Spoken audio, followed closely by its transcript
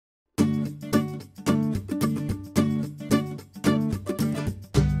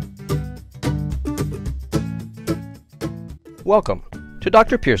Welcome to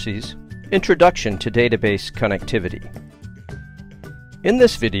Dr. Piercy's Introduction to Database Connectivity. In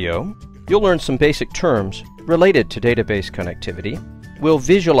this video, you'll learn some basic terms related to database connectivity. We'll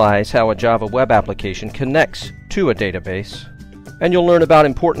visualize how a Java web application connects to a database, and you'll learn about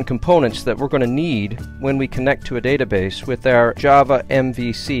important components that we're going to need when we connect to a database with our Java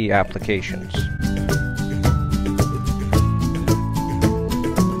MVC applications.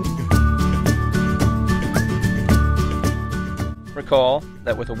 Recall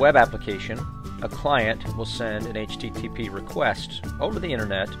that with a web application, a client will send an HTTP request over the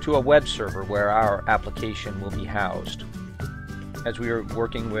internet to a web server where our application will be housed. As we are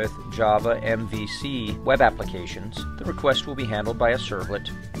working with Java MVC web applications, the request will be handled by a servlet.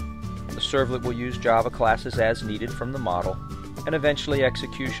 The servlet will use Java classes as needed from the model, and eventually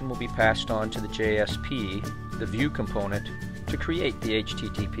execution will be passed on to the JSP, the view component, to create the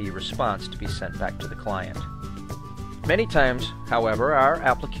HTTP response to be sent back to the client. Many times, however, our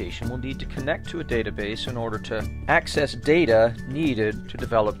application will need to connect to a database in order to access data needed to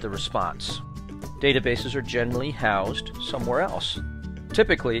develop the response. Databases are generally housed somewhere else.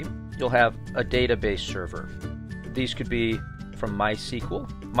 Typically, you'll have a database server. These could be from MySQL,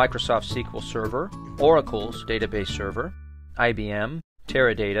 Microsoft SQL Server, Oracle's database server, IBM,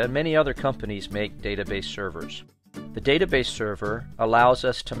 Teradata, and many other companies make database servers. The database server allows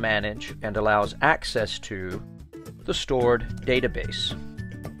us to manage and allows access to the stored database.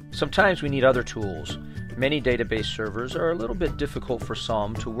 Sometimes we need other tools. Many database servers are a little bit difficult for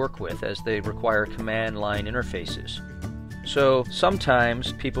some to work with as they require command line interfaces. So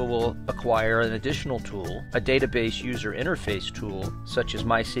sometimes people will acquire an additional tool, a database user interface tool such as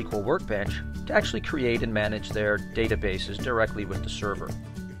MySQL Workbench, to actually create and manage their databases directly with the server.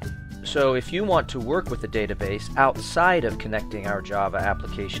 So if you want to work with the database outside of connecting our Java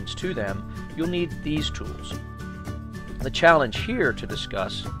applications to them, you'll need these tools. The challenge here to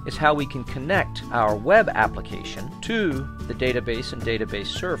discuss is how we can connect our web application to the database and database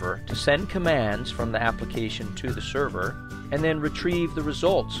server to send commands from the application to the server and then retrieve the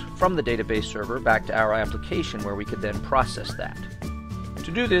results from the database server back to our application where we could then process that.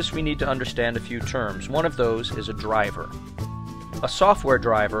 To do this, we need to understand a few terms. One of those is a driver. A software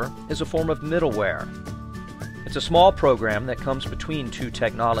driver is a form of middleware. It's a small program that comes between two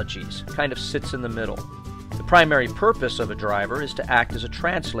technologies, kind of sits in the middle. The primary purpose of a driver is to act as a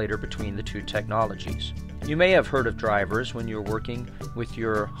translator between the two technologies. You may have heard of drivers when you're working with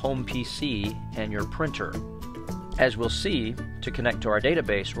your home PC and your printer. As we'll see, to connect to our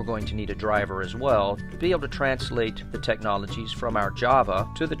database, we're going to need a driver as well to be able to translate the technologies from our Java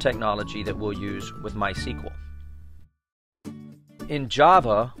to the technology that we'll use with MySQL. In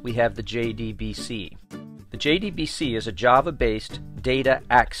Java, we have the JDBC. The JDBC is a Java-based data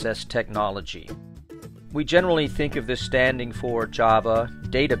access technology. We generally think of this standing for Java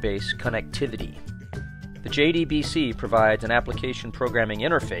Database Connectivity. The JDBC provides an application programming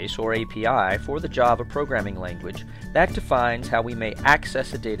interface, or API, for the Java programming language that defines how we may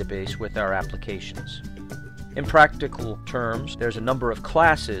access a database with our applications. In practical terms, there's a number of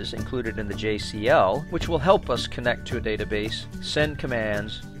classes included in the JCL which will help us connect to a database, send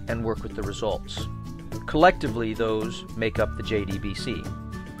commands, and work with the results. Collectively, those make up the JDBC.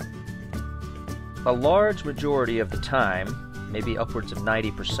 A large majority of the time, maybe upwards of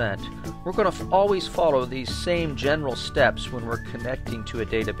 90%, we're going to always follow these same general steps when we're connecting to a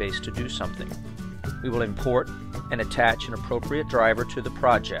database to do something. We will import and attach an appropriate driver to the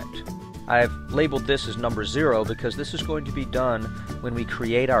project. I've labeled this as number 0 because this is going to be done when we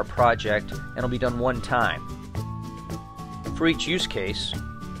create our project, and it'll be done one time. For each use case,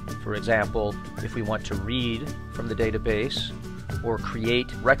 for example, if we want to read from the database or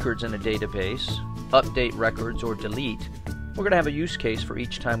create records in a database, update records, or delete, we're going to have a use case for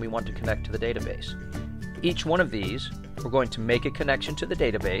each time we want to connect to the database. Each one of these, we're going to make a connection to the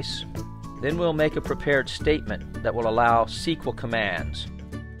database, then we'll make a prepared statement that will allow SQL commands.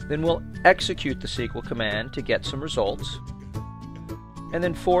 Then we'll execute the SQL command to get some results, and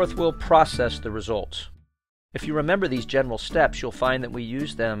then fourth, we'll process the results. If you remember these general steps, you'll find that we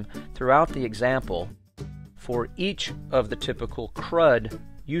use them throughout the example for each of the typical CRUD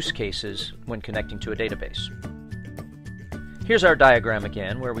use cases when connecting to a database. Here's our diagram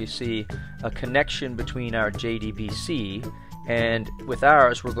again, where we see a connection between our JDBC, and with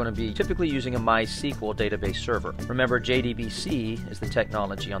ours we're going to be typically using a MySQL database server. Remember, JDBC is the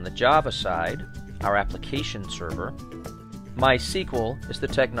technology on the Java side, our application server. MySQL is the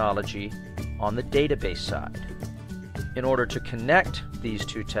technology on the database side. In order to connect these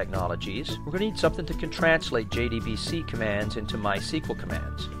two technologies, we're going to need something that can translate JDBC commands into MySQL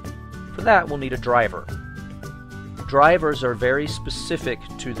commands. For that, we'll need a driver. Drivers are very specific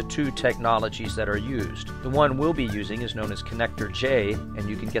to the two technologies that are used. The one we'll be using is known as Connector J, and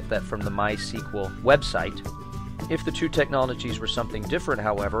you can get that from the MySQL website. If the two technologies were something different,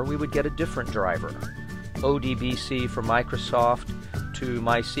 however, we would get a different driver. ODBC for Microsoft to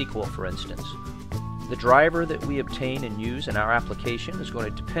MySQL, for instance. The driver that we obtain and use in our application is going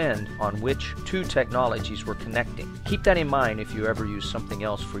to depend on which two technologies we're connecting. Keep that in mind if you ever use something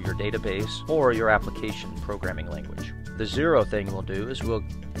else for your database or your application programming language. The zero thing we'll do is we'll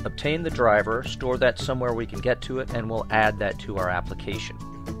obtain the driver, store that somewhere we can get to it, and we'll add that to our application.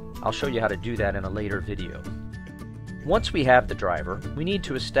 I'll show you how to do that in a later video. Once we have the driver, we need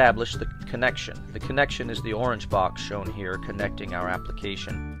to establish the connection. The connection is the orange box shown here connecting our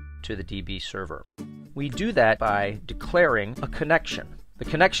application to the DB server. We do that by declaring a connection. The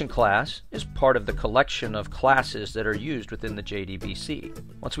connection class is part of the collection of classes that are used within the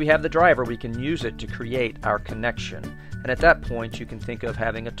JDBC. Once we have the driver, we can use it to create our connection. And at that point, you can think of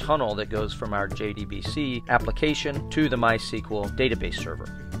having a tunnel that goes from our JDBC application to the MySQL database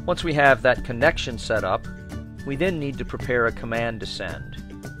server. Once we have that connection set up, we then need to prepare a command to send.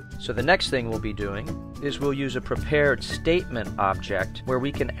 So the next thing we'll be doing is we'll use a prepared statement object where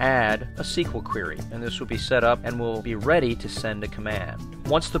we can add a SQL query, and this will be set up and we'll be ready to send a command.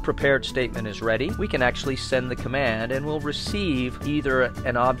 Once the prepared statement is ready, we can actually send the command and we'll receive either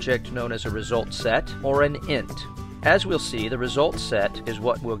an object known as a result set or an int. As we'll see, the result set is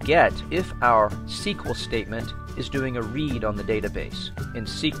what we'll get if our SQL statement is doing a read on the database. In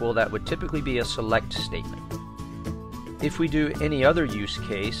SQL, that would typically be a select statement. If we do any other use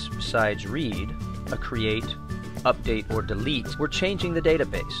case besides read, a create, update, or delete, we're changing the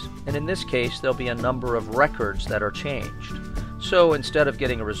database. And in this case, there'll be a number of records that are changed. So instead of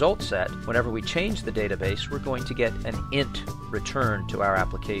getting a result set, whenever we change the database, we're going to get an int returned to our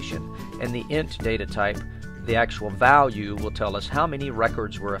application. And the int data type, the actual value, will tell us how many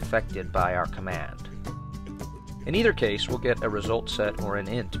records were affected by our command. In either case, we'll get a result set or an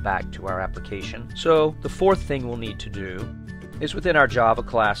int back to our application. So the fourth thing we'll need to do is within our Java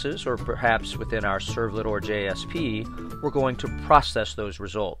classes, or perhaps within our servlet or JSP, we're going to process those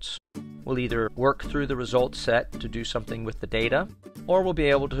results. We'll either work through the result set to do something with the data, or we'll be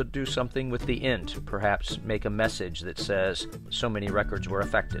able to do something with the int, perhaps make a message that says so many records were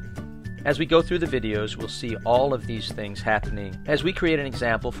affected. As we go through the videos, we'll see all of these things happening as we create an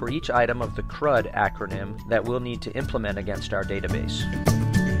example for each item of the CRUD acronym that we'll need to implement against our database.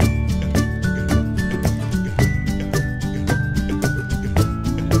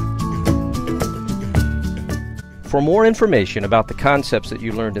 For more information about the concepts that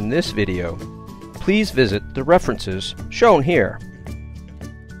you learned in this video, please visit the references shown here.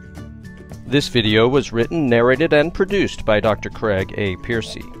 This video was written, narrated, and produced by Dr. Craig A.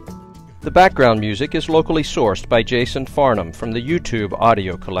 Piercy. The background music is locally sourced by Jason Farnham from the YouTube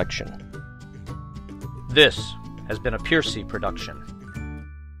audio collection. This has been a Piercy production.